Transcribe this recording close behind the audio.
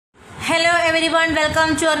everyone,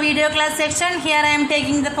 welcome to our video class section. Here I am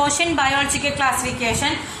taking the portion biological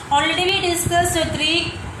classification. Already we discussed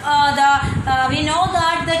we know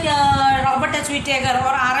that the Robert H. Whittaker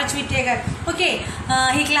or R.H. Whittaker, okay,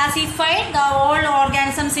 he classified the all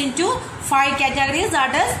organisms into 5 categories,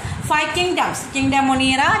 that is 5 kingdoms: Kingdom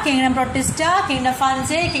Monera, Kingdom Protista, Kingdom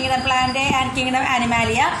Fungi, Kingdom Plantae and Kingdom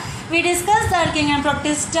Animalia. We discussed the Kingdom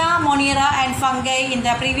Protista, Monera and Fungi in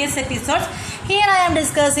the previous episodes. Here I am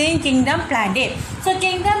discussing Kingdom Plantae. So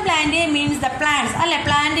Kingdom Plantae means the plants.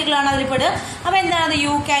 Plant the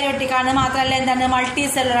eukaryotic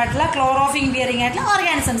multicellular chlorophyll bearing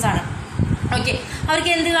organisms. Okay,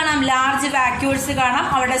 large vacuoles,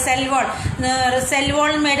 our cell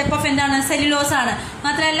wall made up of cellulose.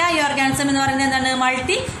 Organism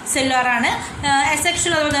multicellular.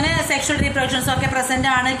 Asexual sexual reproduction is present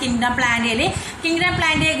in Kingdom Plantae. Kingdom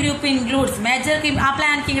Plantae group includes major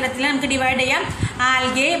plant kingdom divide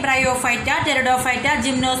algae, bryophyta, pteridophyta,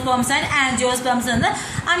 gymnosperms and angiosperms and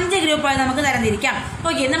the group.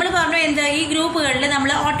 Okay, this group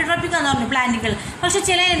autotrophic plant.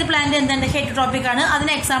 The plant is heterotropic. That's an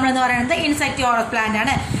example of the insectivorous plant.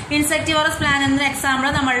 Insectivorous plant is an example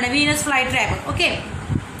of the Venus flytrap. Okay.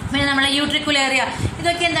 Utricularia.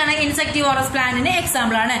 This is an insectivorous plant in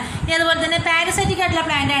example. This is a parasitic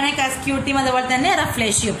plant and a cascutium and a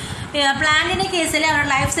rafflatium. Plant in a case of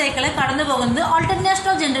life cycle,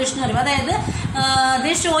 alternate generation.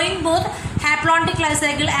 They are showing both haplontic life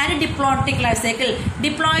cycle and diplontic life cycle.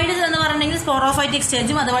 Diploid is sporophytic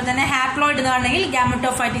stage, other than a haploid is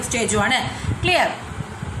gametophytic stage. Clear?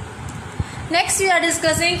 Next we are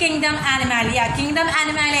discussing Kingdom Animalia. Kingdom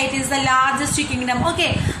Animalia, it is the largest kingdom.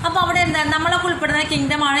 Okay. Now we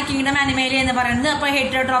kingdom Kingdom Animalia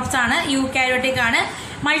heterotrophs, eukaryotic,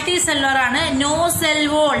 multicellular, no cell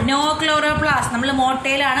wall, no chloroplast. We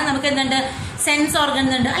motile, sense organ.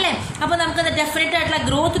 We have a definite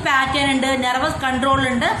growth pattern and nervous control.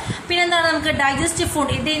 We have digestive food.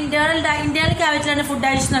 Internal cavity food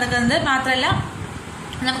digestion.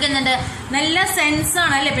 We have sense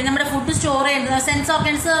food storage, sense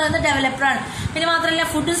organs developed.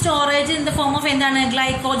 Food storage in the form of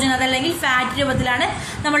glycogen, fat,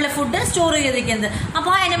 food storage.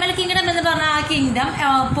 Animal kingdom is the kingdom.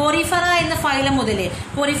 Porifera in the phylum.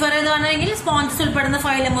 Porifera is sponges in the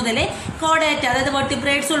phylum. Chordata, the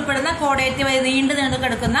vertebrates in the chordata, the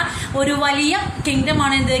kingdom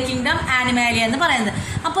in the Kingdom Animalia.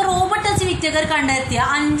 Robert H. Whittaker conducted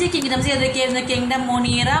 5 kingdoms the Kingdom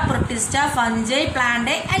Monera, Protista, Fungi,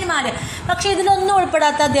 Plantae, Animalia. But she did not know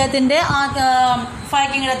about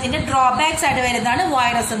 5 kingdoms drawbacks at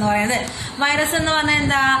virus. Virus is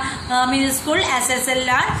minuscule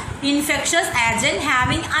acellular infectious agent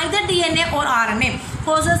having either DNA or RNA.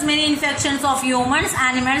 Causes many infections of humans,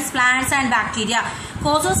 animals, plants and bacteria.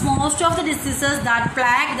 Causes most of the diseases that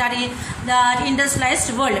plague the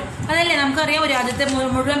industrialized world. The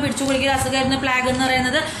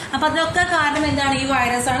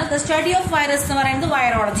study of virus is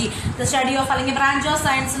virology. The study of a branch of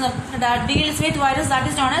science that deals with virus, that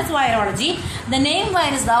is known as virology. The name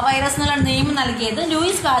virus, the virus name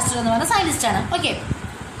Louis Pasteur scientist. Okay.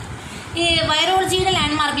 Virology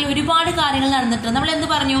landmark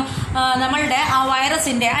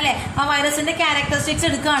virus characteristics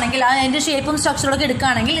shape and structure.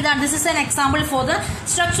 This is an example for the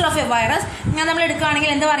structure of a virus.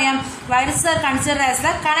 Viruses are considered as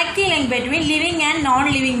the connecting link between living and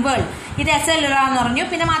non-living world. This is cellular.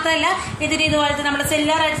 This is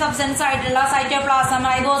cellular substance, cytoplasm,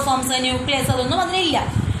 ribosomes, nucleus.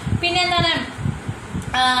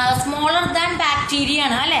 Smaller than bacteria.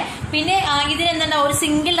 This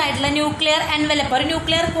single nuclear envelope or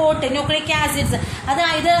nuclear coat, nucleic acids. That is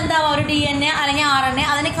either DNA or RNA.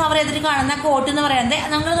 That cover the coat.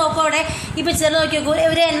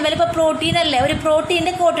 Every envelope of protein, every protein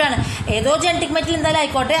coat. Genetic material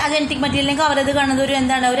genetic material cover the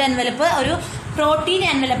envelope. Protein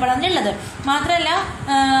envelope.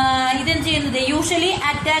 They usually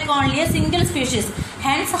attack only a single species.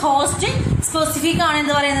 Hence, host specific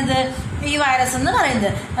virus.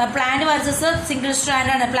 Plant virus is single strand,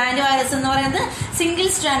 plant virus is single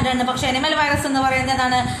strand, animal virus is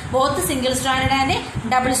both single strand and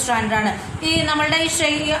double strand.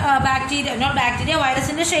 Bacteria, not bacteria, virus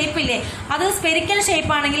in the shape. That is spherical shape,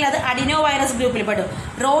 adenovirus group.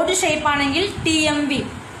 Road shape, TMV.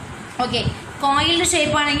 Okay. Coiled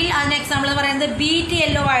shape an example of BT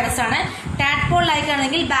yellow virus. Tadpole like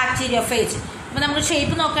bacteriophage. But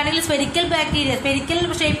shape spherical bacteria,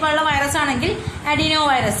 spherical shape virus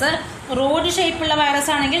adenovirus. Road shape virus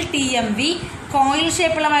TMV. Coil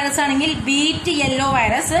ഷേപ്പുള്ള virus ആണെങ്കിൽ beat yellow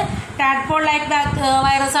virus, tadpole like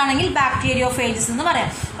virus ആണെങ്കിൽ ബാക്ടീരിയോഫേജസ് എന്ന് പറയാം.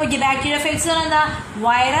 Okay, ബാക്ടീരിയോഫേജസ് എന്ന് പറഞ്ഞാൽ എന്താ?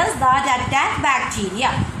 Virus that attack bacteria.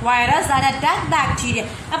 Virus that attack bacteria.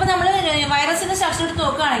 അപ്പൊ നമ്മൾ വൈറസിന്റെ സ്ട്രക്ചർ എടുത്ത്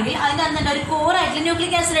നോക്കുകയാണെങ്കിൽ അതിന്റെ അകത്ത് ഒരു കോർ ആയിട്ടുള്ള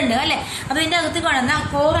ന്യൂക്ലിക് ആസിഡ് ഉണ്ട് അല്ലെ. അപ്പൊ ഇതിന്റെ അകത്ത് കാണുന്ന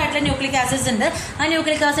കോർ ആയിട്ടുള്ള ന്യൂക്ലിക് ആസിഡ്സ് ഉണ്ട്. ആ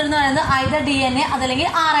ന്യൂക്ലിക് ആസിഡ് എന്ന് പറയുന്നത് either DNA അതല്ലെങ്കിൽ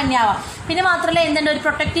RNA ആവാം. പിന്നെ മാത്രമല്ല എന്തുണ്ട്? ഒരു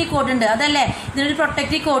പ്രൊട്ടക്റ്റീവ് കോട്ട് ഉണ്ട് അതല്ലേ. ഇതിനൊരു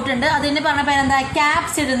പ്രൊട്ടക്റ്റീവ് കോട്ട് ഉണ്ട്. അതിന് പറഞ്ഞ പേരെന്താ?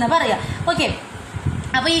 ക്യാപ്സിഡ് എന്ന് പറയാം. ഓക്കെ,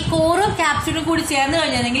 അപ്പൊ ഈ കോറും ക്യാപ്സിഡും കൂടി ചേർന്ന്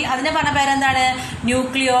കഴിഞ്ഞിട്ടുണ്ടെങ്കിൽ അതിന്റെ പറഞ്ഞ പേരെന്താണ്?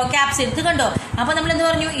 ന്യൂക്ലിയോ ക്യാപ്സിഡ്. ഇത് കണ്ടോ? അപ്പൊ നമ്മൾ എന്ത്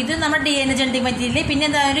പറഞ്ഞു? ഇത് നമ്മുടെ DNA ജനറ്റിക് മെറ്റീരിയൽ, പിന്നെ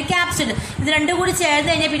എന്താ? ഒരു ക്യാപ്സിഡ്. ഇത് രണ്ടും കൂടി ചേർന്ന്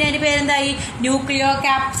കഴിഞ്ഞാൽ പിന്നെ അതിന്റെ പേരെന്തായി? ന്യൂക്ലിയോ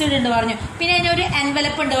ക്യാപ്സിഡ് എന്ന് പറഞ്ഞു. പിന്നെ അതിന് ഒരു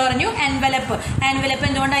എൻവലപ്പ് ഉണ്ട് പറഞ്ഞു. എൻവലപ്പ്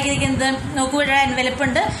എന്തുകൊണ്ടാക്കിയിരിക്കുന്നത്? നോക്കൂ, ഇവിടെ എൻവലപ്പ്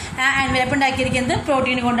ഉണ്ട്. ആ എൻവലപ്പ് ഉണ്ടാക്കിയിരിക്കുന്നത്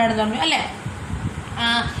പ്രോട്ടീൻ കൊണ്ടാണെന്ന് പറഞ്ഞു അല്ലെ.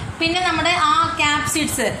 പിന്നെ നമ്മുടെ ആ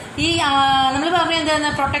ക്യാപ്സിഡ്സ്, ഈ നമ്മൾ പറഞ്ഞു എന്താണ്?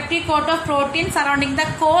 Protective coat of protein surrounding the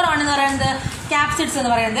core ആണെന്ന് പറയുന്നത് ക്യാപ്സിഡ്സ്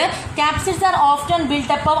എന്ന് പറയുന്നത്. ക്യാപ്സിഡ്സ് R often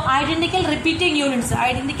built up of identical repeating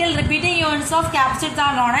units of ക്യാപ്സിഡ്സ്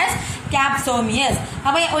R known as ക്യാപ്സോമിയസ്.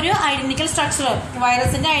 അപ്പൊ ഒരു ഐഡന്റിക്കൽ സ്ട്രക്ചർ,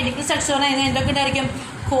 വൈറസിന്റെ ഐഡന്റിക്കൽ സ്ട്രക്ചർ എന്തൊക്കെ ഉണ്ടായിരിക്കും?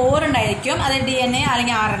 കോർ ഉണ്ടായിരിക്കും, അത് DNA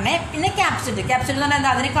അല്ലെങ്കിൽ RNA. പിന്നെ ക്യാപ്സിഡ് എന്ന് പറഞ്ഞാൽ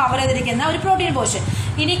എന്താ? അതിനെ കവർ ചെയ്തിരിക്കുന്ന ഒരു പ്രോട്ടീൻ പോർഷൻ.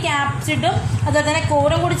 ഇനി ക്യാപ്സിഡും അതുപോലെ തന്നെ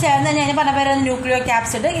കോറും കൂടി ചേർന്ന് തന്നെ അതിന് പറഞ്ഞ പേര് ന്യൂക്ലിയോ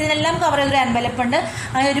ക്യാപ്സിഡ്. ഇതിനെല്ലാം കവർ ചെയ്തൊരു എൻവലപ്പ് ഉണ്ട്.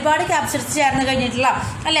 അങ്ങനെ ഒരുപാട് ക്യാപ്സിഡ്സ് ചേർന്ന് കഴിഞ്ഞിട്ടുള്ള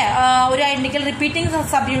അല്ലെ ഒരു ഐഡന്റിക്കൽ റിപ്പീറ്റിംഗ്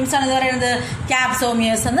സബ് യൂണിറ്റ്സ് ആണ് ഇത് പറയുന്നത്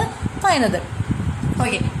ക്യാപ്സോമിയസ് എന്ന് പറയുന്നത്.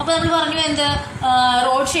 ഓക്കെ, അപ്പൊ നമ്മൾ പറഞ്ഞു എന്ത്?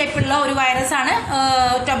 റോഡ് ഷേപ്പുള്ള ഒരു വൈറസ് ആണ്,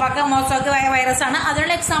 ടൊബാക്കോ മോസോക്ക് വൈറസ് ആണ്.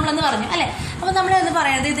 അതിനുള്ള എക്സാമ്പിൾ എന്ന് പറഞ്ഞു അല്ലെ. അപ്പൊ നമ്മൾ എന്ന്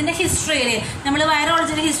പറയുന്നത് ഇതിന്റെ ഹിസ്റ്ററിയിൽ, നമ്മൾ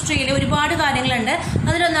വൈറോളജിയുടെ ഹിസ്റ്ററിയിൽ ഒരുപാട് കാര്യങ്ങളുണ്ട്.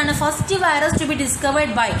 അതിലൊന്നാണ് first virus to B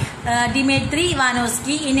discovered by Dmitry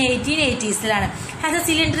Ivanovsky in 1880s. Has A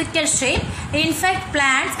cylindrical shape, infect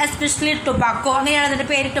plants especially tobacco. അങ്ങനെയാണ് അതിന്റെ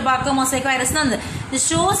പേര് ടൊബാക്കോ മോസോക്ക് വൈറസ് എന്നത്. ഇത്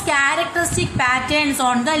shows characteristic patterns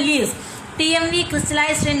on the leaves. TMV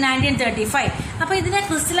crystallized in 1935. അപ്പോൾ ഇതിനെ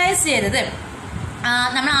ക്രിസ്റ്റലൈസ് ചെയ്തത്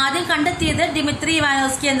നമ്മൾ ആദ്യം കണ്ടെത്തിയത് ഡിമിത്രി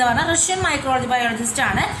ഇവാനോസ്കി എന്ന് പറഞ്ഞ റഷ്യൻ ബയോളജിസ്റ്റ്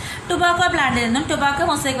ആണ്. ടൊബാക്കോ പ്ലാന്റിൽ നിന്നും ടൊബാക്കോ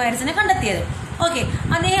മോസൈക്ക് വൈറസിനെ കണ്ടെത്തിയത്. ഓക്കെ,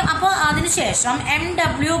 അദ്ദേഹം അപ്പോൾ അതിനുശേഷം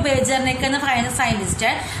MW ബേജർനിക് എന്ന സയന്റിസ്റ്റ്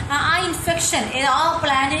ആ ഇൻഫെക്ഷൻ, ആ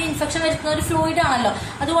പ്ലാന്റിന് ഇൻഫെക്ഷൻ വരുന്ന ഒരു ഫ്ലൂയിഡ് ആണല്ലോ,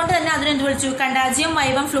 അതുകൊണ്ട് തന്നെ അതിനെന്ത് വിളിച്ചു? കണ്ടാജിയം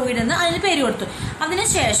വൈബം ഫ്ലൂയിഡ് എന്ന് അതിന് പേര് കൊടുത്തു.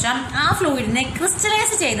 അതിനുശേഷം ആ ഫ്ലൂയിഡിനെ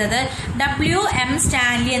ക്രിസ്റ്റലൈസ് ചെയ്തത് WM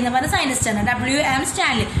സ്റ്റാൻലി എന്ന് പറഞ്ഞ സയന്റിസ്റ്റ് ആണ്. WM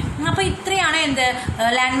Stanley. അപ്പൊ ഇത്രയാണ് എന്ത്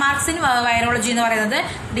ലാൻഡ്മാർക്സ് ഇൻ വൈറോളജി എന്ന് പറയുന്നത്.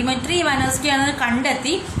 ഡിമിട്രി ഇവാനോസ്കി ആണ്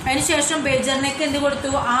കണ്ടെത്തി. അതിനുശേഷം ബേജർനിക് എന്ത്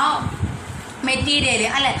കൊടുത്തു? ആ മെറ്റീരിയൽ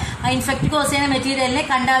അല്ലെ, ഇൻഫെക്റ്റ് കോസ് ചെയ്യുന്ന മെറ്റീരിയലിനെ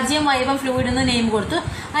കണ്ടാജിയം വൈബം ഫ്ലൂയിഡ് എന്ന് നെയിം കൊടുത്തു.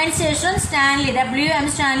 അതിനുശേഷം WM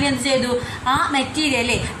സ്റ്റാൻലി എന്ത് ചെയ്തു? ആ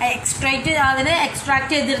മെറ്റീരിയൽ അതിനെ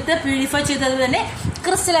എക്സ്ട്രാക്ട് ചെയ്തെടുത്ത് പ്യൂരിഫൈ ചെയ്തത് തന്നെ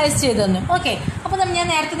ക്രിസ്റ്റലൈസ് ചെയ്തു തന്നു. ഓക്കെ, അപ്പൊ ഞാൻ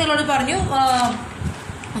നേരത്തെ നിങ്ങളോട് പറഞ്ഞു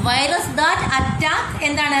വൈറസ് ദാറ്റ് അറ്റാക്ക്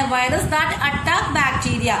എന്താണ്? Virus that attack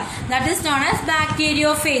bacteria, that is known as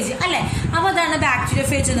bacteriophage അല്ലെ. അപ്പൊ അതാണ്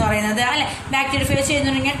ബാക്ടീരിയോഫേജ് എന്ന് പറയുന്നത് അല്ലെ. ബാക്ടീരിയോഫേജ്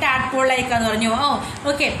ചെയ്യുന്നുണ്ടെങ്കിൽ ടാഡ്പോൾ ലൈക്കാന്ന് പറഞ്ഞു.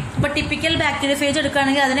 ഓക്കെ, അപ്പൊ ടിപ്പിക്കൽ ബാക്ടീരിയോഫേജ്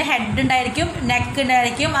എടുക്കുകയാണെങ്കിൽ അതിന് ഹെഡ് ഉണ്ടായിരിക്കും, നെക്ക്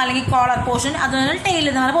ഉണ്ടായിരിക്കും, അല്ലെങ്കിൽ കോളർ പോർഷൻ, അതുപോലെ ടെയിൽ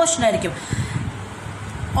എന്ന് പറഞ്ഞ പോർഷൻ ആയിരിക്കും.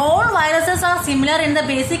 All viruses are similar in the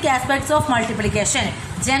basic aspects of multiplication.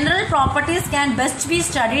 General properties can best be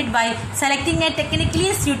studied by selecting a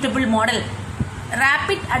technically suitable model.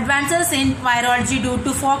 Rapid advances in virology due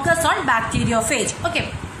to focus on bacteriophage. Okay,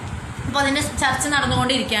 അപ്പോൾ അതിൻ്റെ ചർച്ച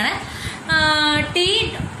നടന്നുകൊണ്ടിരിക്കുകയാണ്.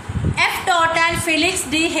 F. Todt and Felix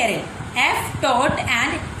D. Herel. F. Todt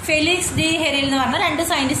and Felix D ഹെറിൽ എന്ന് പറഞ്ഞ രണ്ട്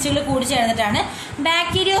സയന്റിസ്റ്റുകൾ കൂടി ചേർന്നിട്ടാണ്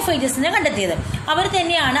ബാക്ടീരിയോഫേജസിനെ കണ്ടെത്തിയത്. അവർ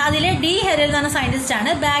തന്നെയാണ് അതിലെ ഡി ഹെറിൽ എന്ന് പറഞ്ഞ സയന്റിസ്റ്റ് ആണ്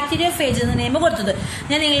ബാക്ടീരിയോഫേജ് എന്ന നെയിം കൊടുത്തത്.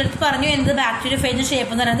 ഞാൻ നിങ്ങളടുത്ത് പറഞ്ഞു എന്ത് ബാക്ടീരിയോഫേജ്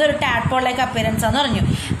ഷേപ്പ് എന്ന് പറയുന്നത് ഒരു ടാഡ്പോൾ ലൈക്ക് അപ്പിയറൻസ് ആണെന്ന് പറഞ്ഞു.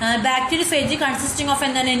 ബാക്ടീരിയോഫേജ് കൺസിസ്റ്റിംഗ് ഓഫ്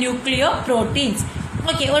എന്താണ്? ന്യൂക്ലിയോ പ്രോട്ടീൻസ്.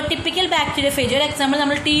 ഓക്കെ, ഒരു ടിപ്പിക്കൽ ബാക്ടീരിയോഫേജ്, ഒരു എക്സാമ്പിൾ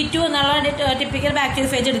നമ്മൾ T2 എന്നുള്ള ടിപ്പിക്കൽ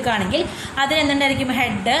ബാക്ടീരിയോഫേജ് എടുക്കുകയാണെങ്കിൽ അതിന് എന്തുണ്ടായിരിക്കും?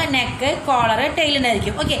 ഹെഡ്, നെക്ക്, കോളർ, ടെയിൽ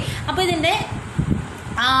ഉണ്ടായിരിക്കും. ഓക്കെ, അപ്പോൾ ഇതിൻ്റെ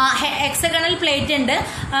ഹെക്സഗണൽ പ്ലേറ്റ് ഉണ്ട്.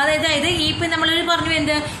 അതായത് ഈ ഇപ്പം നമ്മളൊരു പറഞ്ഞു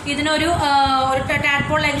എന്ത് ഇതിനൊരു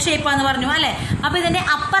ടാഡ്പോൾ ലൈക്ക് ഷേപ്പാന്ന് പറഞ്ഞു അല്ലെ. അപ്പൊ ഇതിന്റെ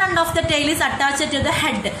upper end of the tail is attach to the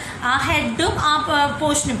head. ആ ഹെഡും ആ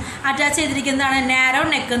പോർഷനും അറ്റാച്ച് ചെയ്തിരിക്കുന്നതാണ് നാരോ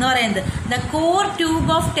നെക്ക് എന്ന് പറയുന്നത്. The core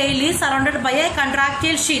tube of tail is surrounded by A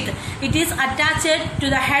contractile sheet. It is attached to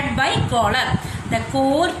the head by collar. The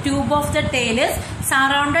core tube of the tail is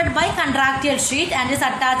surrounded by contractile sheet and is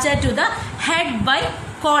attached to the head by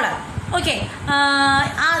collar. Okay,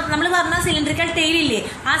 നമ്മൾ പറഞ്ഞ cylindrical tail ഇല്ലേ,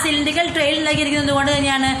 ആ cylindrical tail ഉണ്ടാക്കിയിരിക്കുന്നത് കൊണ്ട്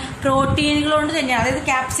തന്നെയാണ് പ്രോട്ടീനുകൾ കൊണ്ട് തന്നെയാണ്. അതായത്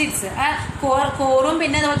ക്യാപ്സിഡ്സ്, കോറും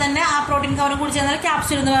പിന്നെ അതുപോലെ തന്നെ ആ പ്രോട്ടീൻ കവറും കൂടി ചേർന്നാൽ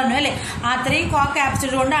ക്യാപ്സിഡ് എന്ന് പറഞ്ഞു അല്ലേ. അത്രയും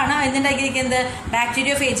ക്യാപ്സിഡ് കൊണ്ടാണ് എന്തുണ്ടാക്കിയിരിക്കുന്നത്?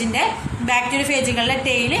 ബാക്ടീരിയോഫേജുകളുടെ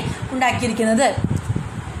ടെയിൽ ഉണ്ടാക്കിയിരിക്കുന്നത്.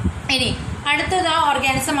 ഇനി അടുത്തത്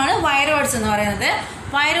ഓർഗാനിസമാണ് വൈറോയിഡ്സ് എന്ന് പറയുന്നത്.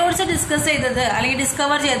 വൈറോയിഡ്സ് ഡിസ്കസ് ചെയ്തത് അല്ലെങ്കിൽ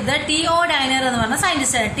ഡിസ്കവർ ചെയ്തത് T.O. Diner എന്ന് പറഞ്ഞ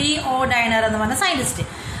സയന്റിസ്റ്റ് ആണ്. T.O. Diner എന്ന് പറഞ്ഞ scientist.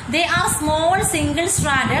 They are small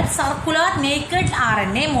single-stranded circular naked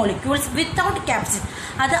RNA molecules without capsid.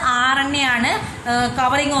 അത് RNA ആണ്,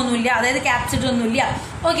 കവറിംഗ് ഒന്നുമില്ല, അതായത് ക്യാപ്സിഡ് ഒന്നുമില്ല.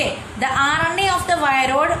 Okay, the RNA of the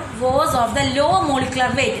viroid was of the low molecular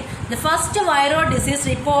weight. The first viroid disease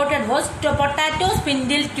reported was potato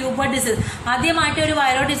spindle tuber disease. ആദ്യമായിട്ട് ഒരു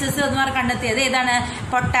viroid disease എന്ന് കണ്ടെത്തിയത് ഏതാണ്?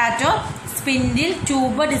 പൊട്ടാറ്റോ സ്പിൻഡിൽ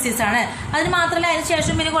ട്യൂബർ ഡിസീസ് ആണ്. അതിന് മാത്രമല്ല അതിന്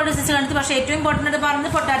ശേഷം പിന്നെ കുറേ ഡിസീസ് കണ്ടെത്തി. പക്ഷേ ഏറ്റവും ഇമ്പോർട്ടൻ്റ് ആയിട്ട്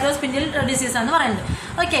പറയുന്നത് പൊട്ടാറ്റോ സ്പിൻഡിൽ ഡിസീസ് ആണെന്ന് പറയുന്നത്.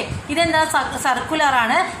 ഓക്കെ, ഇതെന്താ? സർക്കുലർ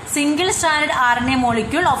ആണ്, single standard RNA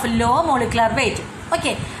molecule of law molecular weight.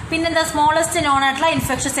 Okay, പിന്നെന്താ? സ്മോളസ്റ്റ് നോൺ ആയിട്ടുള്ള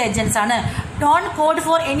ഇൻഫെക്ഷസ് ഏജൻസ് ആണ്. Don't code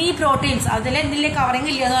for any proteins. അതിലെന്തിലെ covering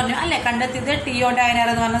ഇല്ല എന്ന് പറഞ്ഞു അല്ലേ? കണ്ടെത്തിയത് T.O. Diner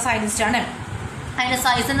എന്ന് പറഞ്ഞ സയന്റിസ്റ്റ് ആണ്. അതിന്റെ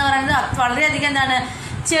സൈസ് എന്ന് പറയുന്നത് വളരെയധികം എന്താണ്?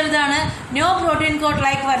 ചെറുതാണ്. നോ പ്രോട്ടീൻ കോഡ്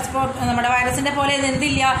ലൈക്ക് നമ്മുടെ വൈറസിന്റെ പോലെ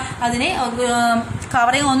എന്തില്ല, അതിന്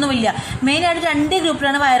കവറിങ് ഒന്നുമില്ല. മെയിനായിട്ട് 2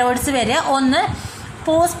 ഗ്രൂപ്പിലാണ് വൈറോയിഡ്സ് വരിക. ഒന്ന്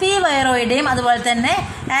പോസ്പി വൈറോയിഡേയും അതുപോലെ തന്നെ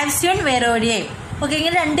ആക്സിയൻ വൈറോയിഡേയും. ഓക്കെ,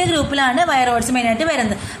 ഇങ്ങനെ 2 ഗ്രൂപ്പിലാണ് വൈറോയിഡ്സ് മെയിനായിട്ട്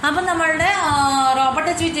വരുന്നത്. അപ്പം നമ്മളുടെ റോബർട്ട്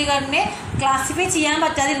എച്ച് വിറ്റികറിനെ ക്ലാസിഫൈ ചെയ്യാൻ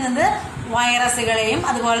പറ്റാതിരുന്നത് വൈറസുകളെയും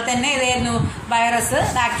അതുപോലെ തന്നെ ഇതായിരുന്നു വൈറസ്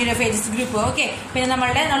ബാക്ടീരിയോഫേജസ് ഗ്രൂപ്പ്. ഓക്കെ, പിന്നെ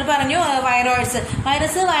നമ്മൾ പറഞ്ഞു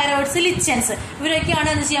വൈറോയിഡ്സ് ലിച്ചൻസ് ഇവരൊക്കെയാണ്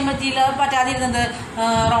എന്ത് ചെയ്യാൻ പറ്റാതിരുന്നത്?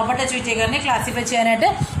 റോബർട്ട് എച്ച് വിറ്റികറിനെ ക്ലാസിഫൈ ചെയ്യാനായിട്ട്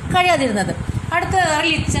കഴിയാതിരുന്നത്. അടുത്ത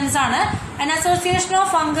ലിച്ചൻസ് ആണ്. An association of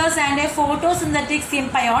fungus and a photosynthetic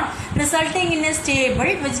symbiont resulting in a stable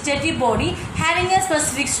vegetative body having a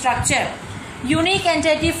specific structure. Unique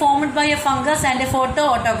entity formed by a fungus and a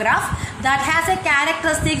photoautograph that has a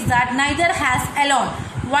characteristics that neither has alone.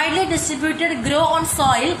 Widely distributed, grow on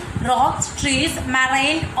soil, rocks, trees,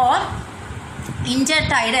 marine or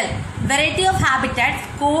intertidal. Variety of habitats: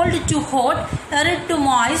 cold to hot, arid to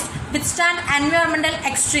moist, withstand environmental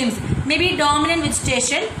extremes. May be dominant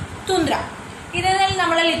vegetation, tundra. ഇതെല്ലാം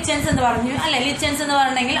നമ്മളെ ലിച്ചൻസ് എന്ന് പറഞ്ഞു അല്ലെ? ലിച്ചൻസ് എന്ന്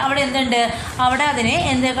പറഞ്ഞെങ്കിൽ അവിടെ എന്തുണ്ട്? അവിടെ അതിനെ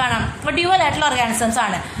എന്ത് കാണാം? ഡ്യുവൽ ആയിട്ടുള്ള ഓർഗാനിസംസ്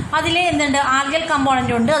ആണ്. അതിൽ എന്തുണ്ട്? ആൽഗൽ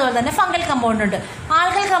കമ്പോണന്റ് ഉണ്ട്, അതുപോലെ തന്നെ ഫംഗൽ കമ്പോണന്റ് ഉണ്ട്.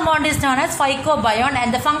 Algal component is known as ഫൈക്കോബയോൺ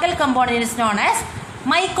and the fungal component is known as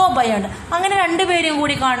മൈക്കോബയോൺ. അങ്ങനെ 2 പേരും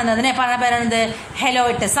കൂടി കാണുന്നതിനെ പറയുന്നത്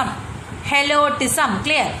ഹെലോട്ടിസം.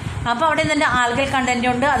 ക്ലിയർ? അപ്പോൾ അവിടെ എന്തുണ്ട്? ആൽഗൽ കണ്ടന്റ്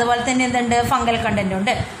ഉണ്ട്, അതുപോലെ തന്നെ എന്തുണ്ട്? ഫംഗൽ കണ്ടന്റ്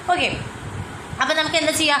ഉണ്ട്. ഓക്കെ, അപ്പം നമുക്ക്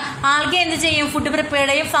എന്താ ചെയ്യാം? ആൽഗെ എന്ത് ചെയ്യും? ഫുഡ് പ്രിപ്പയർ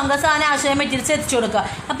ചെയ്യും, ഫംഗസ് അതിനെ ആശയം മെറ്റീരിയൽസ് എത്തിച്ചു കൊടുക്കുക.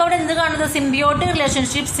 അപ്പോൾ അവിടെ എന്ത് കാണുന്നത്? Symbiotic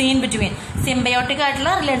relationship scene between. Symbiotic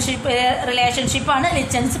ആയിട്ടുള്ള റിലേഷൻഷിപ്പാണ്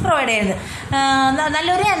ലിച്ചൻസ് പ്രൊവൈഡ് ചെയ്യുന്നത്.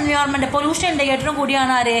 നല്ലൊരു എൻവയോൺമെൻറ്റ് പൊല്യൂഷൻ ഇൻഡിക്കേറ്ററും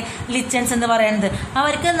കൂടിയാണ് ആര്? ലിച്ചൻസ് എന്ന് പറയുന്നത്.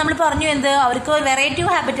 അവർക്ക് നമ്മൾ പറഞ്ഞു എന്ത്? അവർക്ക് വെറൈറ്റി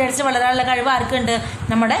ഓഫ് ഹാബിറ്റേറ്റ്സ് വളരാനുള്ള കഴിവ് ആർക്കുണ്ട്?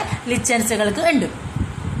 നമ്മുടെ ലിച്ചൻസുകൾക്ക് ഉണ്ട്.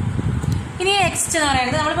 ഇനി നെക്സ്റ്റ് എന്ന്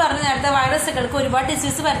പറയുന്നത് നമ്മൾ പറഞ്ഞു നേരത്തെ വൈറസുകൾക്ക് ഒരുപാട്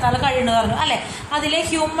ഡിസീസ് വരുത്താനുള്ള കഴിയുണ്ടെന്ന് പറഞ്ഞു അല്ലേ? അതിലെ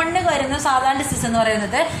ഹ്യൂമണിന് വരുന്ന സാധാരണ ഡിസീസ് എന്ന്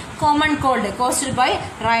പറയുന്നത് common called caused by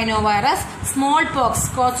rhino virus, small pox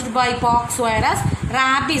caused by pox virus,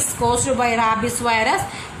 rabies caused by rabies virus,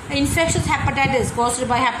 infectious hepatitis caused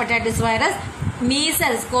by hepatitis virus,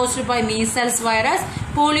 measles caused by measles virus,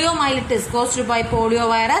 poliomyelitis caused by polio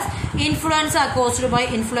virus, influenza caused by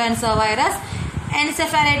influenza virus,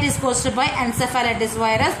 encephalitis caused by encephalitis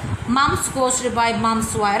virus, mumps caused by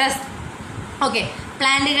mumps virus. Okay,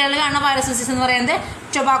 പ്ലാന്റുകളിൽ കാണുന്ന virus disease എന്ന് പറയുന്നത്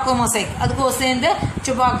tobacco mosaic, അത് cos ചെയ്യുന്നത്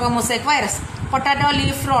tobacco mosaic virus. Potato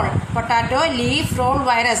leaf role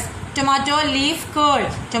virus, tomato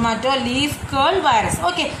leaf കേൾ virus.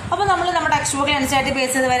 Okay, അപ്പോൾ നമ്മൾ നമ്മുടെ text ബുക്കിൽ അനുസരിച്ചായിട്ട്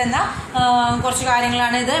base ചെയ്ത് വരുന്ന കുറച്ച്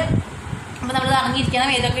കാര്യങ്ങളാണ് ഇത്. അപ്പോൾ നമ്മൾ അറിഞ്ഞിരിക്കണം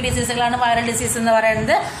ഏതൊക്കെ ഡിസീസുകളാണ് വൈറൽ ഡിസീസ് എന്ന്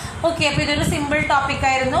പറയുന്നത്. ഓക്കെ, അപ്പോൾ ഇതൊരു സിമ്പിൾ ടോപ്പിക്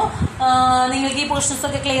ആയിരുന്നു. നിങ്ങൾക്ക് ഈ പോർഷൻസ്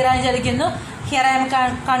ഒക്കെ ക്ലിയർ ആയി വിചാരിക്കുന്നു. Here I am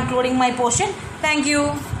concluding my portion. Thank you.